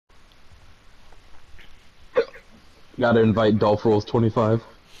Gotta invite Dolph Rules 25.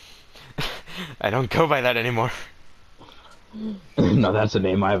 I don't go by that anymore. No, that's a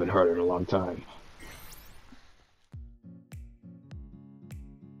name I haven't heard in a long time.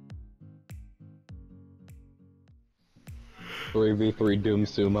 Three v three Doom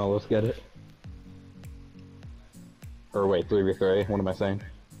Sumo. Let's get it. Or wait, 3v3. What am I saying?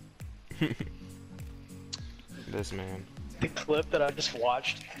 This man. The clip that I just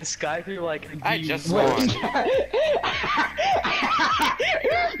watched, this guy who like I just spawned.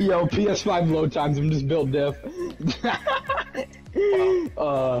 Yo, PS5 load times. I'm just built diff. That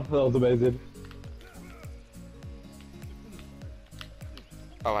was amazing.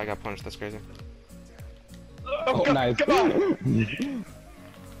 Oh, I got punched. That's crazy. Oh, come, nice. Come on!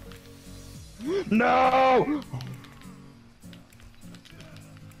 No!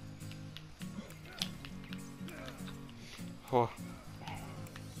 Oh.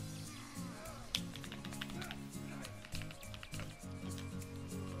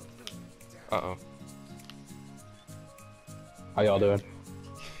 Uh-oh. How y'all doing?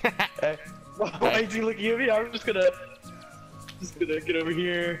 Hey, why is he looking at me? I'm just gonna get over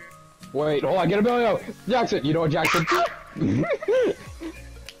here. Wait, hold on, get a Emilio! Jackson! You know what, Jackson?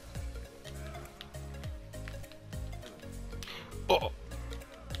 Oh.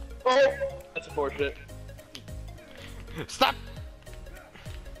 Oh! That's unfortunate. Stop!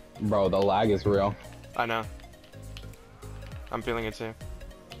 Bro, the lag is real. I know. I'm feeling it too.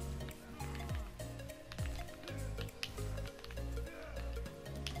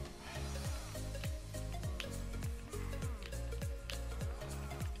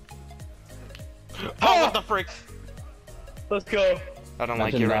 Oh, what the frick? Let's go. I don't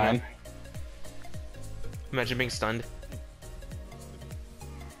like Imagine you right dying. now. Imagine being stunned.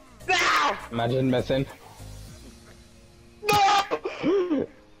 No! Imagine missing. No!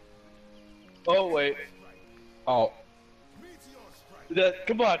 Oh wait. Oh.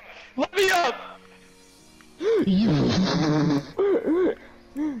 Come on. Let me up!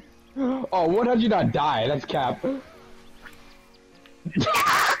 Oh, what had you not die? That's cap.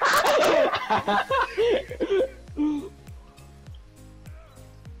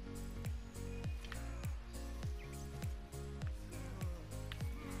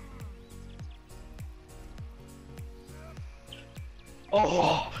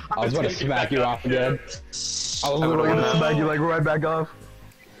 Oh! I was about to smack you off again. I was literally won gonna that. smack you like right back off.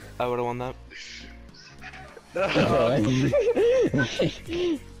 I would've won that.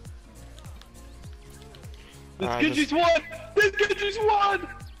 This kid just won! This kid just won!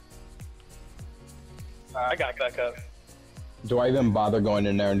 I got back up. Do I even bother going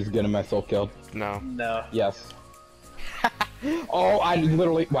in there and just getting myself killed? No. No. Yes. Oh, I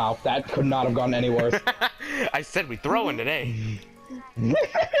literally. Wow, that could not have gone any worse. I said we throwing today.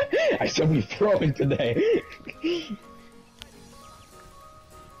 I said we throwing today.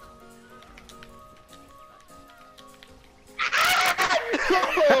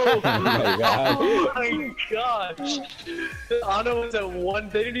 Oh my God. Oh my gosh! The auto was at one.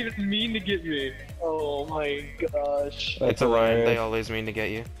 They didn't even mean to get me. Oh my gosh! It's alright. They always mean to get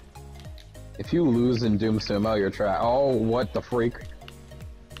you. If you lose in Doom Sumo, you're trapped. Oh, what the freak?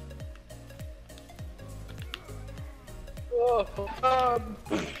 Oh,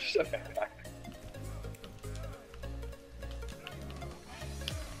 okay, back.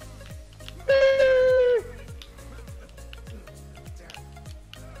 No!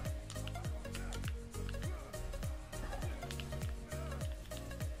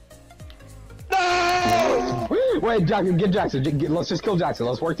 Wait, Jackson, get Jackson. Let's just kill Jackson.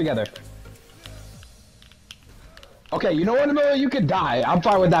 Let's work together. Okay, you know what, Emilio? You could die. I'm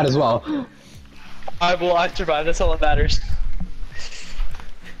fine with that as well. I survived. That's all that matters.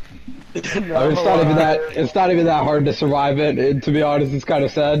 I mean, it's not even that hard to survive it. To be honest, it's kind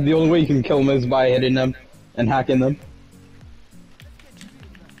of sad. The only way you can kill them is by hitting them and hacking them.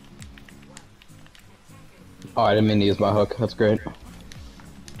 Oh, I didn't mean to use my hook. That's great.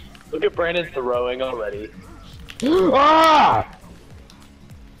 Look at Brandon throwing already. Ah!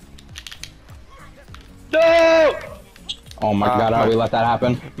 No! Oh my God! How we let that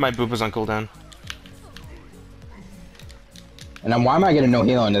happen? My boop was on cooldown. And then why am I getting no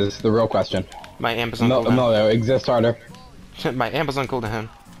healing is the real question. My amp is on No, cooldown. no, exists harder. My amp is on cooldown.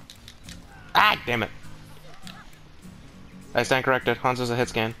 Ah, damn it. I stand corrected. Hanzo's a hit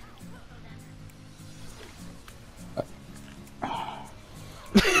scan.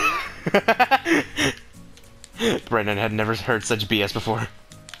 Brendan had never heard such BS before.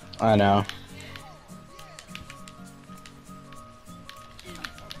 I know.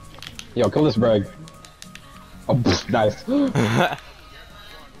 Yo, kill this Bragg. Oh, pff, nice.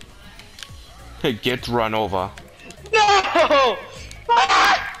 Get run over. No!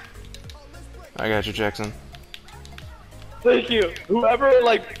 Ah! I got you, Jackson. Thank you. Whoever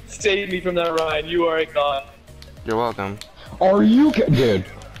like saved me from that ride, you are a god. You're welcome. Are you dude?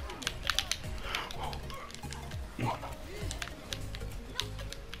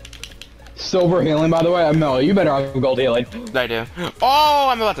 Silver healing, by the way. No, you better have gold healing. I do. Oh,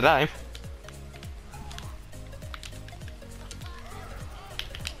 I'm about to die.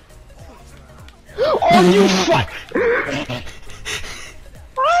 Oh, you fuck!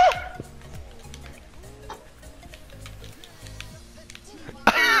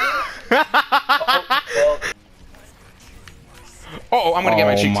 Oh, I'm gonna get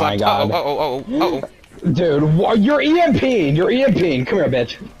my cheek my slapped. God. Oh. Dude, you're EMP'd! You're EMP'd! Come here,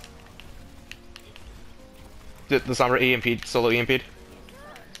 bitch. The Sombra EMP'd, solo EMP'd?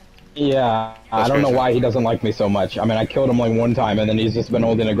 Yeah, I don't know crazy. why he doesn't like me so much. I mean, I killed him like one time, and then he's just been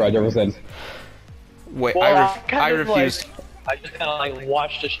holding a grudge ever since. Wait, Well, I refused. I just kind of like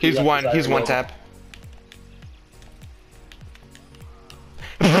watched the. He's one tap.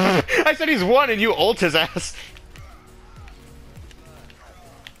 I said he's one and you ult his ass.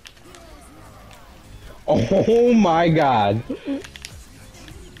 Oh my God.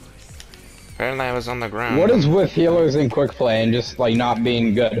 Apparently I was on the ground. What is with healers in quick play and just like not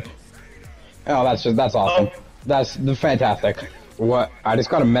being good? Oh, that's awesome. That's fantastic. What? I just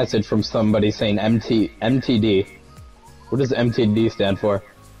got a message from somebody saying MTD. What does MTD stand for?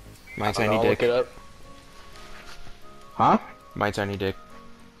 My tiny I'll dick. look it up. Huh? My tiny dick.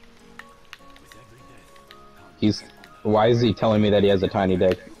 Why is he telling me that he has a tiny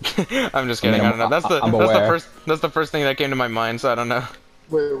dick? I'm just kidding. I don't know. That's the first thing that came to my mind. So I don't know.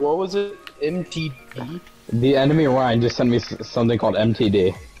 Wait, what was it? MTD? The enemy Ryan just sent me something called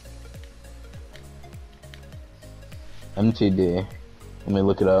MTD. MTD. Let me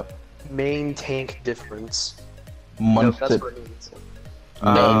look it up. Main tank difference. Month No, that's to- what it means.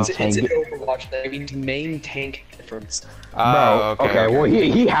 Main It's tank- in Overwatch. That means main tank difference. Bro, Oh, okay. well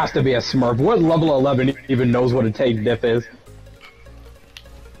he has to be a smurf. What level 11 even knows what a tank diff is?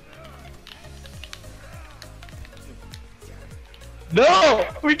 No!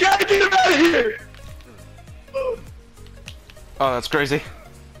 We gotta get him out of here! Oh, that's crazy.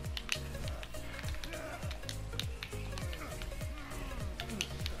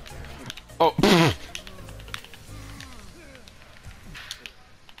 Oh.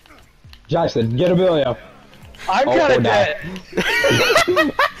 Jackson, get Amelia. I'm Oh, kinda or dead.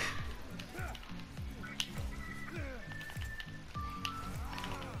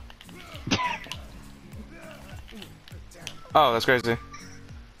 Oh, that's crazy.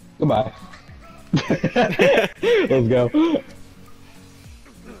 Goodbye. Let's go.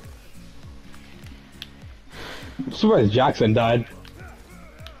 I'm surprised Jackson died.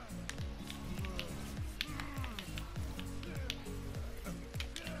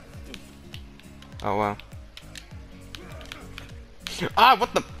 Oh wow. Ah,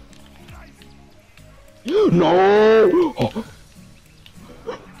 what the? No! Oh.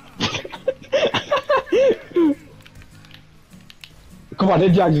 Come on,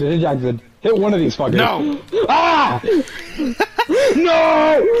 hit Jackson, hit Jackson. Hit one of these fuckers. No! Ah!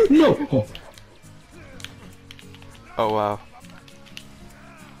 No! No! Oh. Oh wow.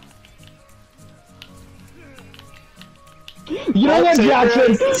 You know what, Take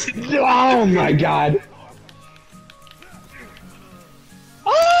Jackson? risks. Oh my God.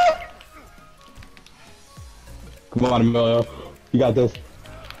 Ah! Come on, Emilio. You got this.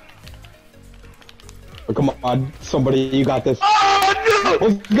 Oh, come on, somebody, you got this. Oh no!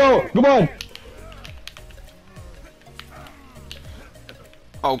 Let's go! Come on!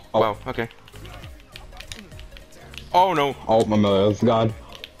 Oh wow. Okay. Oh no. Oh, Emilio's gone.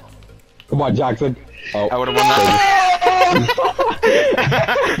 Come on, Jackson. Oh. I would have won that.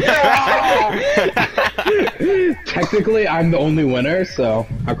 Technically, I'm the only winner, so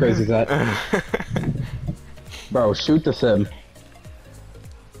how crazy is that? Bro, shoot the sim.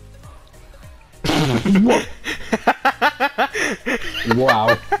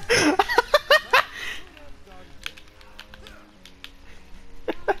 Wow.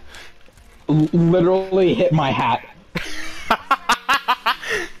 Literally hit my hat.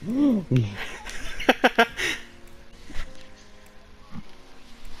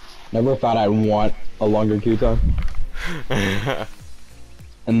 Never thought I'd want a longer queue time.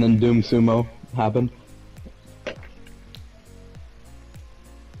 And then Doom Sumo happened.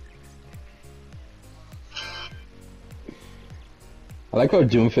 I like how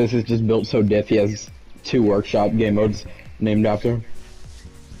Doomfist is just built so diff he has 2 workshop game modes named after him.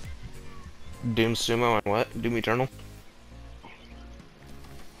 Doom Sumo and what? Doom Eternal?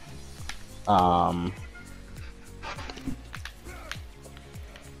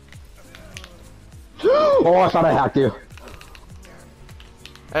 Oh, I thought I hacked you.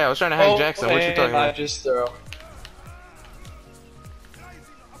 Hey, I was trying to hack Jackson. What you talking about? I just throw.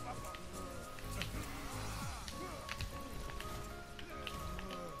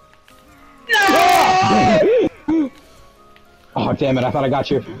 Oh, damn it, I thought I got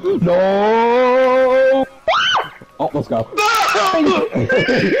you. No! Oh, let's go. Oh,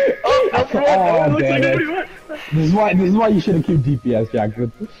 damn it. This is why you should have queued DPS,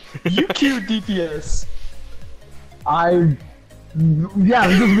 Jackson. You queued DPS. Yeah,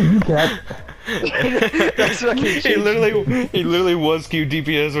 this is what you can't. That's what he literally was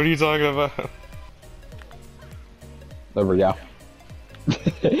QDPS. What are you talking about? There we go.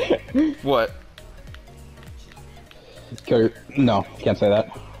 What? No, can't say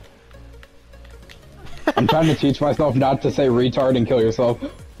that. I'm trying to teach myself not to say retard and kill yourself.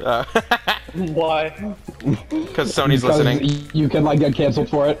 Why? Because Sony's listening. You can like get canceled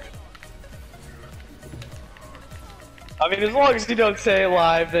for it. I mean, as long as you don't say it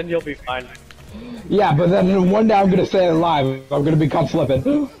live, then you'll be fine. Yeah, but then one day I'm gonna say it live. I'm gonna be caught slipping.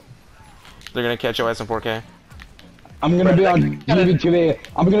 They're gonna catch your ass in 4K. I'm gonna be on GBTV.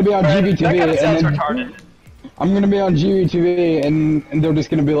 I'm gonna be on GBTV, and then retarded. I'm gonna be on GBTV, and they're just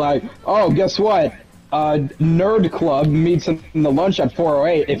gonna be like, "Oh, guess what? Nerd Club meets in the lunch at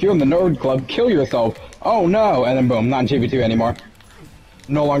 4:08. If you're in the Nerd Club, kill yourself." Oh no! And then boom, not on GBTV anymore.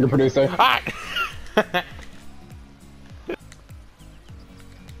 No longer producer. Ah!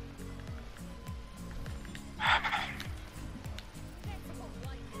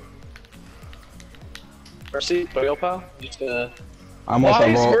 Mercy, Boyle pal? Just gonna... I'm Why also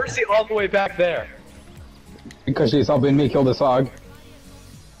is low Mercy all the way back there? because she's helping me kill this hog.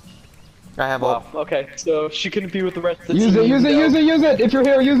 I have Wow, okay, so she couldn't be with the rest of the Use team. it! Use it! Use it! Use it! If you're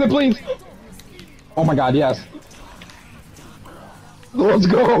here, use it, please. Oh my God! Yes. Let's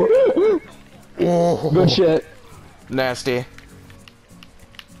go. Good shit. Nasty.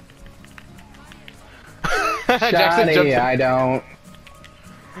 Johnny, I don't.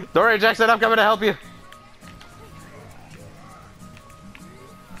 Don't worry, Jackson, I'm coming to help you.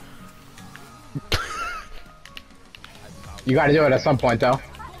 You gotta do it at some point, though.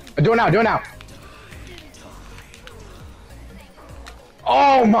 Do it now, do it now.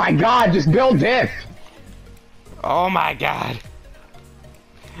 Oh my God, just build diff. Oh my God.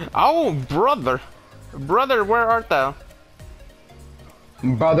 Oh, brother. Brother, where art thou?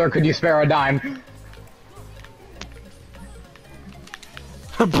 Brother, could you spare a dime?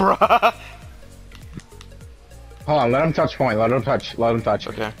 Bruh. Hold on, let him touch point, let him touch, let him touch.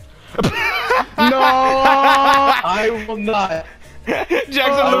 Okay. No! I will not.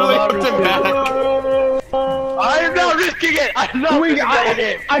 Jackson literally puts him back. I'm not risking it! I'm not risking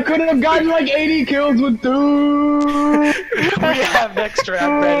it! I could have gotten like 80 kills with dude! We have next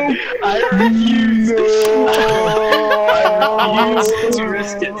round ready. I refuse. I refuse to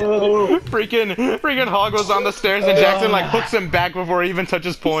risk it. Freaking Hog was on the stairs and Jackson like hooks him back before he even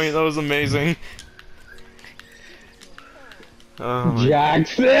touches point. That was amazing. Oh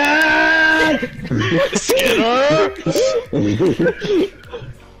Jackson! Skinner!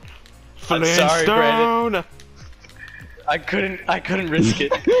 I'm sorry, Brandon. I couldn't risk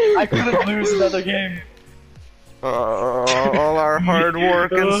it. I couldn't lose another game. All our hard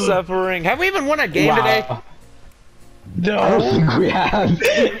work and suffering. Have we even won a game today? No. I don't think we have.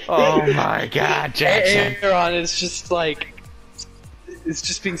 Oh my God, Jackson. Aaron, it's just like... It's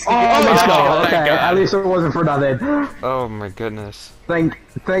just being sneaky. Oh, let's go. my Okay, God. at least it wasn't for nothing. Oh my goodness. Thank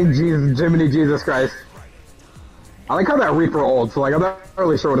Jesus, Jiminy Jesus Christ. I like how that Reaper ults, so like I'm not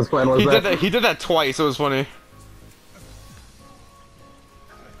really sure what his plan was there. He did that twice, it was funny.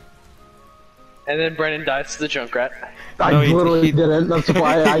 And then Brennan dies to the Junkrat. I No, literally didn't, that's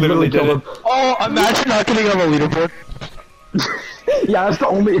why I literally killed him. Oh, imagine not getting on the leaderboard. Yeah, that's the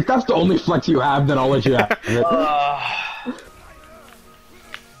only, if that's the only flex you have, then I'll let you have it.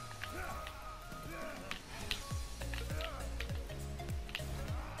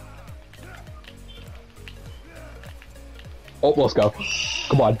 Oh, let's go.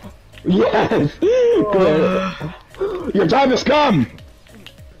 Come on. Yes! Good. Your time has come!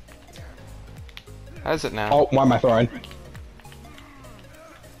 How's it now? Oh, why am I throwing?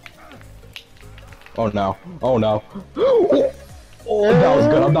 Oh no. Oh no. Oh, that was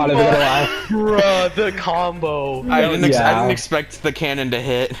good, I'm not even gonna lie. Bruh, the combo. I didn't Yeah. expect the cannon to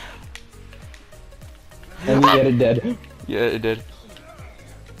hit. And yet it did. Yeah, it did.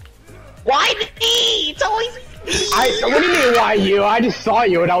 Why me? It's always What do you mean, why you? I just saw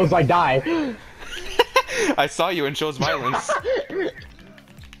you and I was like, die. I saw you and chose violence.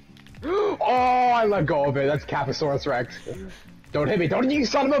 Oh, I let go of it. That's Caposaurus Rex. Don't hit me. Don't, you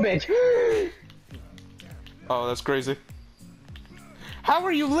son of a bitch. Oh, that's crazy. How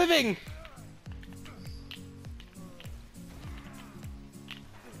are you living?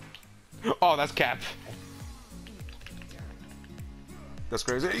 Oh, that's cap. That's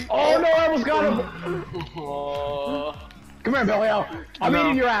crazy. Oh no, I almost got him! Come here, Billy-O. I'm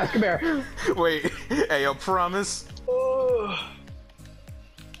eating your ass, come here. Wait, hey, yo, promise?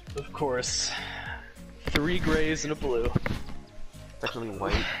 Of course. 3 grays and a blue. It's actually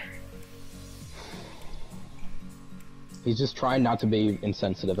white. He's just trying not to be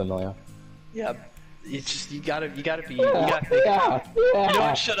insensitive, Emilio. Yeah, it's just you gotta be. You Yeah, gotta think. yeah. You know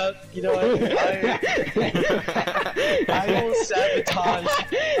what? Shut up. You know what? I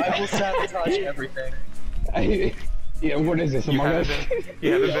will sabotage everything. Yeah, what is this? Among Us?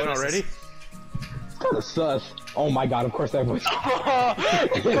 You haven't been already? It's kind of sus. Oh my god, of course that was. Oh,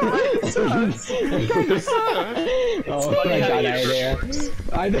 my god,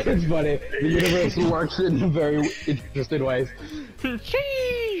 I think it's funny. The universe works in very interesting ways.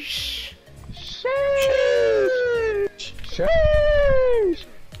 Sheesh! Sheesh! Sheesh!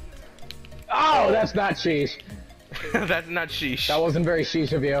 Oh, that's not sheesh. That's not sheesh. That wasn't very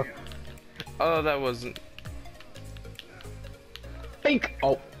sheesh of you. Oh, that wasn't. Pink!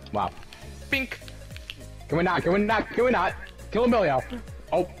 Oh, wow. Pink! Can we not? Can we not? Can we not? Kill Emilio.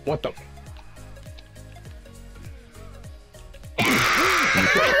 Oh, what the?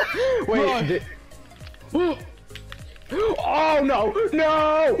 Wait, did... Oh no!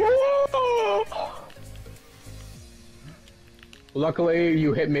 No! Luckily,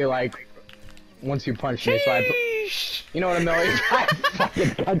 you hit me like once you punched me, so I. You know what, Emilio?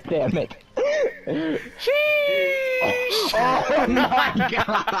 Fucking goddamn it! Oh my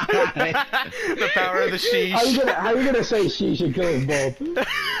god! The power of the sheesh. How are you gonna say sheesh and kill us both?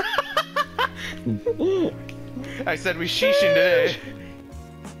 I said we sheeshing today.